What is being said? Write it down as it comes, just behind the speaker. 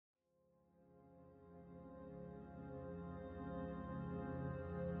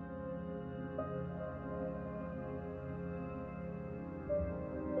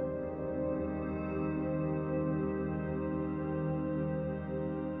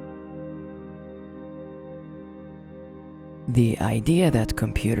The idea that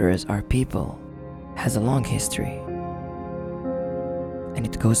computers are people has a long history, and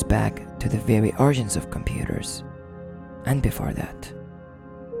it goes back to the very origins of computers, and before that.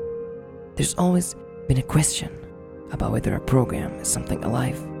 There's always been a question about whether a program is something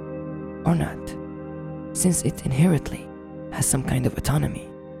alive or not, since it inherently has some kind of autonomy,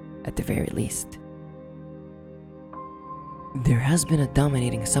 at the very least. There has been a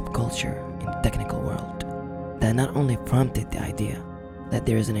dominating subculture in the technical world that not only prompted the idea that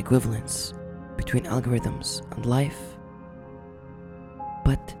there is an equivalence between algorithms and life,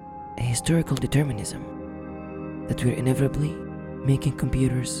 but a historical determinism that we're inevitably making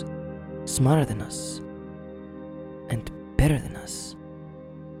computers smarter than us and better than us,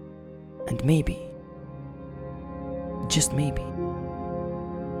 and maybe, just maybe,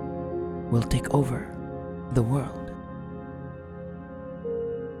 will take over the world.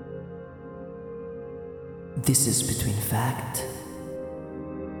 This is between fact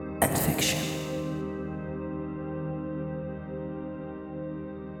and fiction.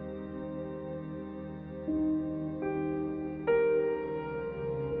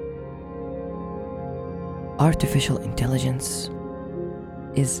 Artificial intelligence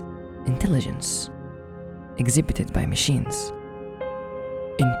is intelligence exhibited by machines.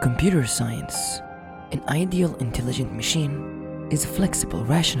 In computer science, an ideal intelligent machine is a flexible,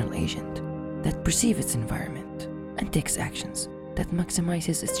 rational agent that perceives its environment and takes actions that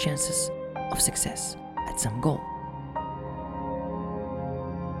maximizes its chances of success at some goal.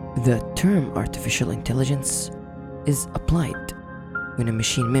 The term artificial intelligence is applied when a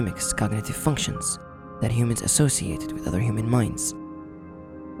machine mimics cognitive functions that humans associated with other human minds,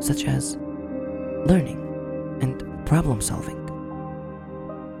 such as learning and problem solving.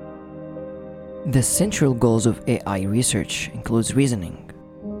 The central goals of AI research includes reasoning,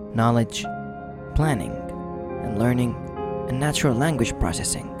 knowledge, planning and learning, and natural language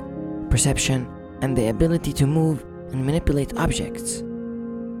processing, perception, and the ability to move and manipulate objects.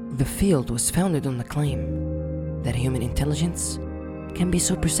 The field was founded on the claim that human intelligence can be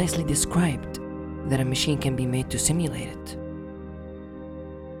so precisely described that a machine can be made to simulate it.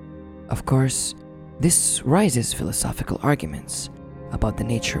 Of course, this raises philosophical arguments about the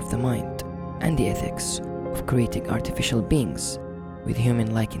nature of the mind and the ethics of creating artificial beings with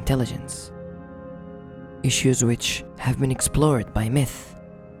human-like intelligence, issues which have been explored by myth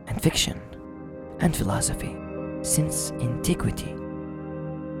and fiction and philosophy since antiquity.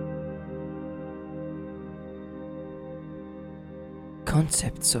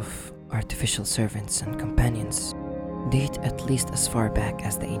 Concepts of artificial servants and companions date at least as far back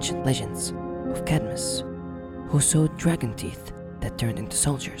as the ancient legends of Cadmus, who sewed dragon teeth that turned into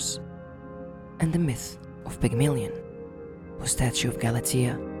soldiers, and the myth of Pygmalion, whose statue of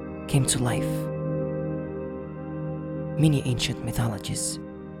Galatea came to life. Many ancient mythologies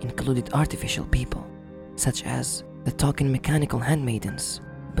included artificial people, such as the talking mechanical handmaidens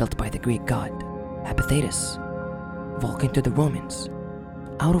built by the Greek god Hephaestus, Vulcan to the Romans,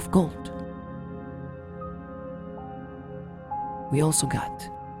 out of gold. We also got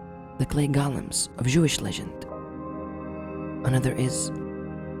the clay golems of Jewish legend. Another is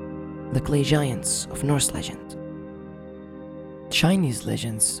the clay giants of Norse legend. Chinese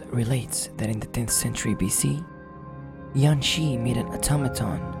legends relates that in the 10th century BC, Yan Shi made an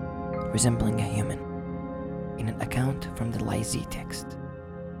automaton resembling a human in an account from the Lai Zi text.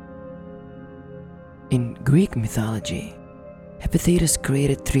 In Greek mythology, Hephaestus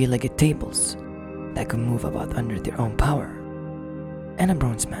created three-legged tables that could move about under their own power, and a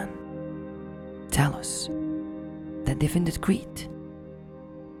bronze man, Talos, that defended Crete.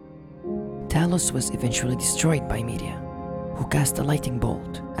 Talos was eventually destroyed by Medea, who cast a lightning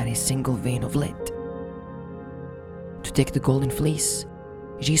bolt at a single vein of lead. To take the golden fleece,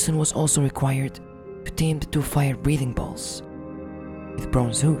 Jason was also required to tame the two fire-breathing bulls with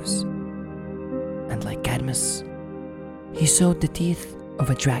bronze hooves, and like Cadmus, he sewed the teeth of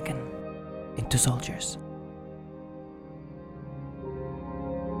a dragon into soldiers.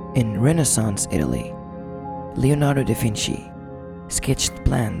 In Renaissance Italy, Leonardo da Vinci sketched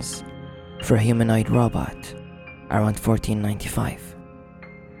plans for a humanoid robot around 1495.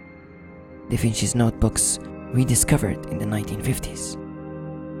 Da Vinci's notebooks, rediscovered in the 1950s,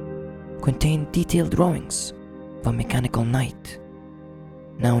 contained detailed drawings of a mechanical knight,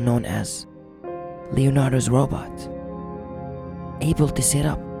 now known as Leonardo's robot, able to sit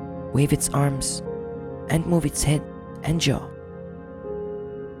up, wave its arms, and move its head and jaw.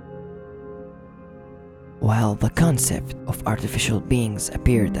 While the concept of artificial beings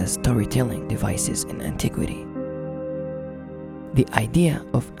appeared as storytelling devices in antiquity, the idea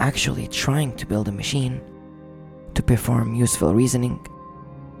of actually trying to build a machine to perform useful reasoning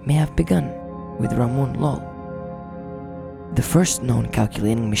may have begun with Ramon Lull. The first known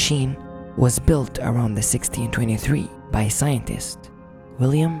calculating machine was built around the 1623 by scientist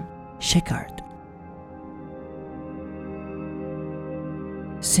William Shecard.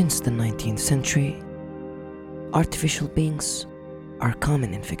 Since the 19th century, artificial beings are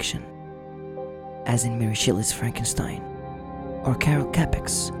common in fiction, as in Mary Shelley's Frankenstein or Karel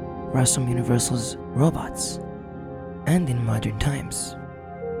Capek's Rossum Universal's Robots, and in modern times,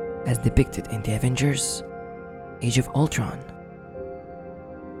 as depicted in The Avengers, Age of Ultron.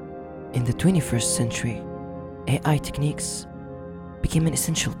 In the 21st century, AI techniques became an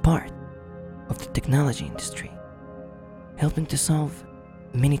essential part of the technology industry, helping to solve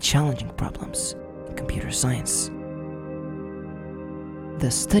many challenging problems in computer science. The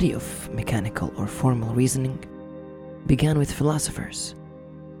study of mechanical or formal reasoning began with philosophers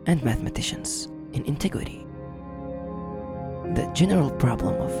and mathematicians in antiquity. The general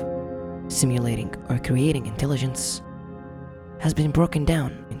problem of simulating or creating intelligence has been broken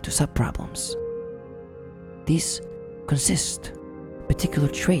down into subproblems. These consist of particular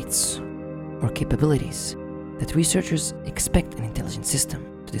traits or capabilities that researchers expect an intelligent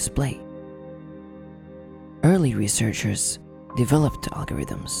system to display. Early researchers developed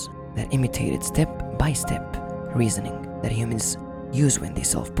algorithms that imitated step-by-step reasoning that humans use when they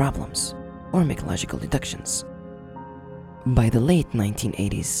solve problems or make logical deductions. By the late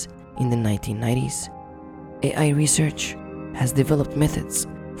 1980s, in the 1990s, AI research has developed methods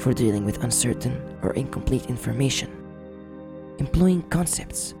for dealing with uncertain or incomplete information, employing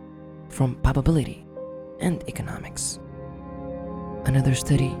concepts from probability and economics. Another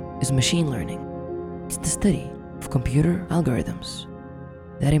study is machine learning. It's the study of computer algorithms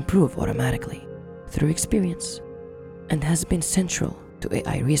that improve automatically through experience and has been central to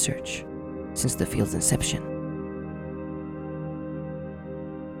AI research since the field's inception.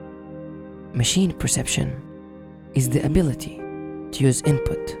 Machine perception is the ability to use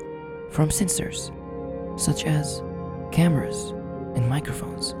input from sensors such as cameras and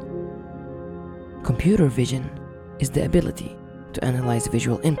microphones. Computer vision is the ability to analyze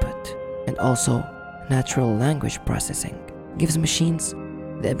visual input, and also natural language processing gives machines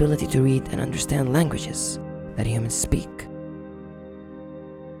the ability to read and understand languages that humans speak.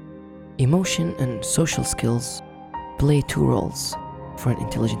 Emotion and social skills play two roles for an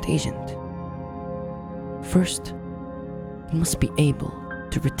intelligent agent. First, it must be able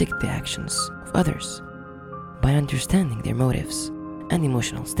to predict the actions of others by understanding their motives and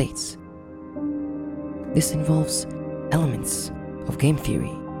emotional states. This involves elements of game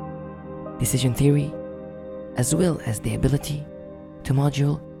theory, decision theory, as well as the ability to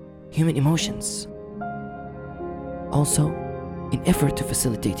module human emotions. Also, in effort to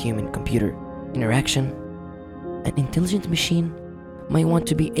facilitate human-computer interaction, an intelligent machine might want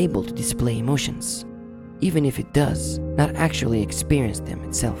to be able to display emotions, even if it does not actually experience them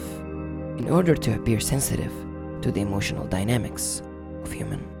itself, in order to appear sensitive to the emotional dynamics of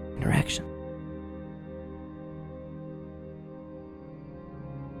human interaction.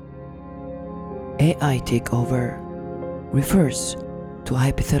 AI takeover refers to a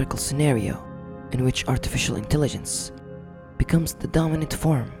hypothetical scenario in which artificial intelligence becomes the dominant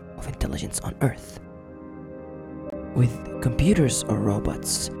form of intelligence on Earth. With computers or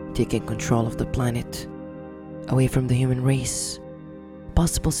robots taking control of the planet away from the human race,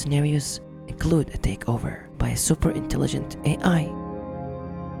 possible scenarios include a takeover by a super intelligent AI.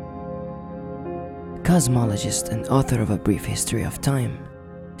 Cosmologist and author of A Brief History of Time,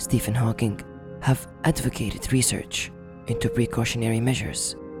 Stephen Hawking, have advocated research into precautionary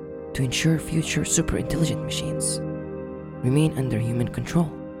measures to ensure future super intelligent machines remain under human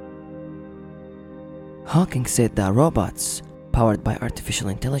control. Hawking said that robots powered by artificial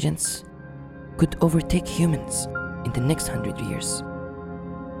intelligence could overtake humans in the next 100 years.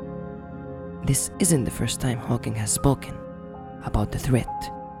 This isn't the first time Hawking has spoken about the threat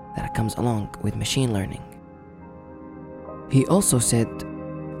that comes along with machine learning. He also said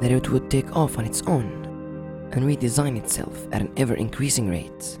that it would take off on its own and redesign itself at an ever-increasing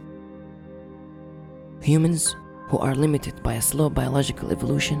rate. Humans, who are limited by a slow biological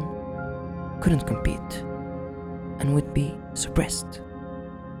evolution, couldn't compete and would be suppressed.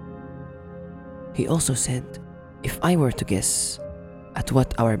 He also said, if I were to guess at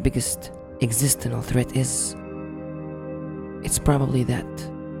what our biggest existential threat is, it's probably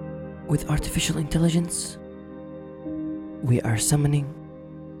that with artificial intelligence, we are summoning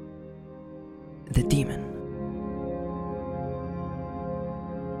the demon.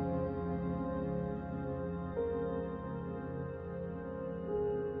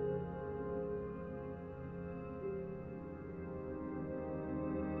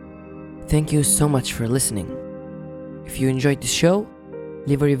 Thank you so much for listening. If you enjoyed this show,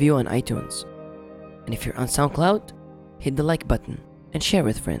 leave a review on iTunes. And if you're on SoundCloud, hit the like button and share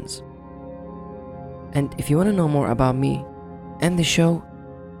with friends. And if you want to know more about me and the show,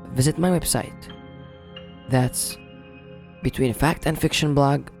 visit my website. That's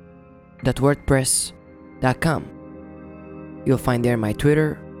betweenfactandfictionblog.wordpress.com. You'll find there my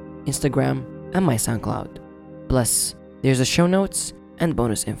Twitter, Instagram, and my SoundCloud. Plus, there's a show notes and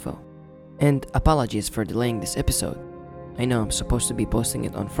bonus info. And apologies for delaying this episode. I know I'm supposed to be posting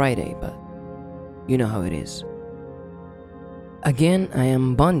it on Friday, but you know how it is. Again, I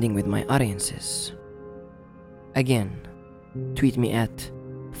am bonding with my audiences. Again, tweet me at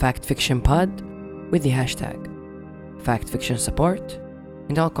FactFictionPod with the hashtag FactFictionSupport,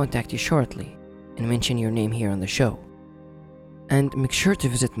 and I'll contact you shortly and mention your name here on the show. And make sure to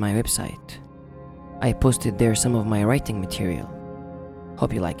visit my website. I posted there some of my writing material.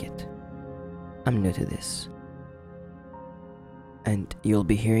 Hope you like it. I'm new to this. And you'll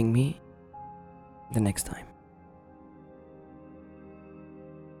be hearing me the next time.